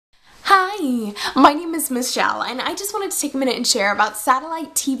Hi, my name is Michelle, and I just wanted to take a minute and share about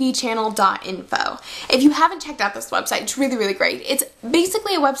SatelliteTVChannel.info. If you haven't checked out this website, it's really great. It's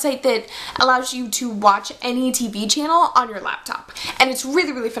basically a website that allows you to watch any TV channel on your laptop, and it's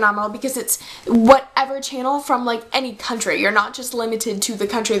really phenomenal because it's whatever channel from like any country. You're not just limited to the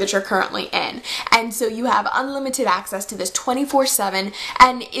country that you're currently in, and so you have unlimited access to this 24/7,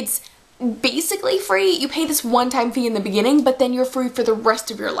 and it's basically free. You pay this one-time fee in the beginning, but then you're free for the rest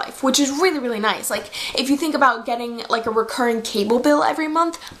of your life, which is really nice. Like, if you think about getting like a recurring cable bill every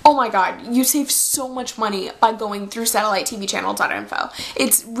month, oh my god, you save so much money by going through SatelliteTVChannel.info.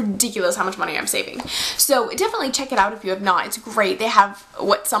 It's ridiculous how much money I'm saving. So definitely check it out if you have not. It's great. They have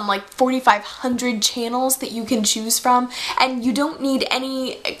some like 4,500 channels that you can choose from, and you don't need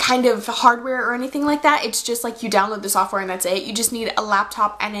any kind of hardware or anything like that. It's just like you download the software and that's it. You just need a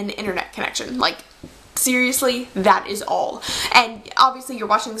laptop and an internet connection. Like, seriously, that is all. And obviously you're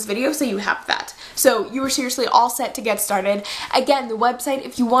watching this video, so you have that. So you are seriously all set to get started. Again, the website,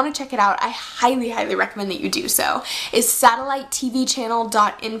 if you want to check it out, I highly recommend that you do so, is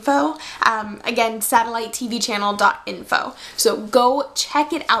SatelliteTVChannel.info. Again, SatelliteTVChannel.info. So go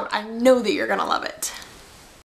check it out. I know that you're gonna love it.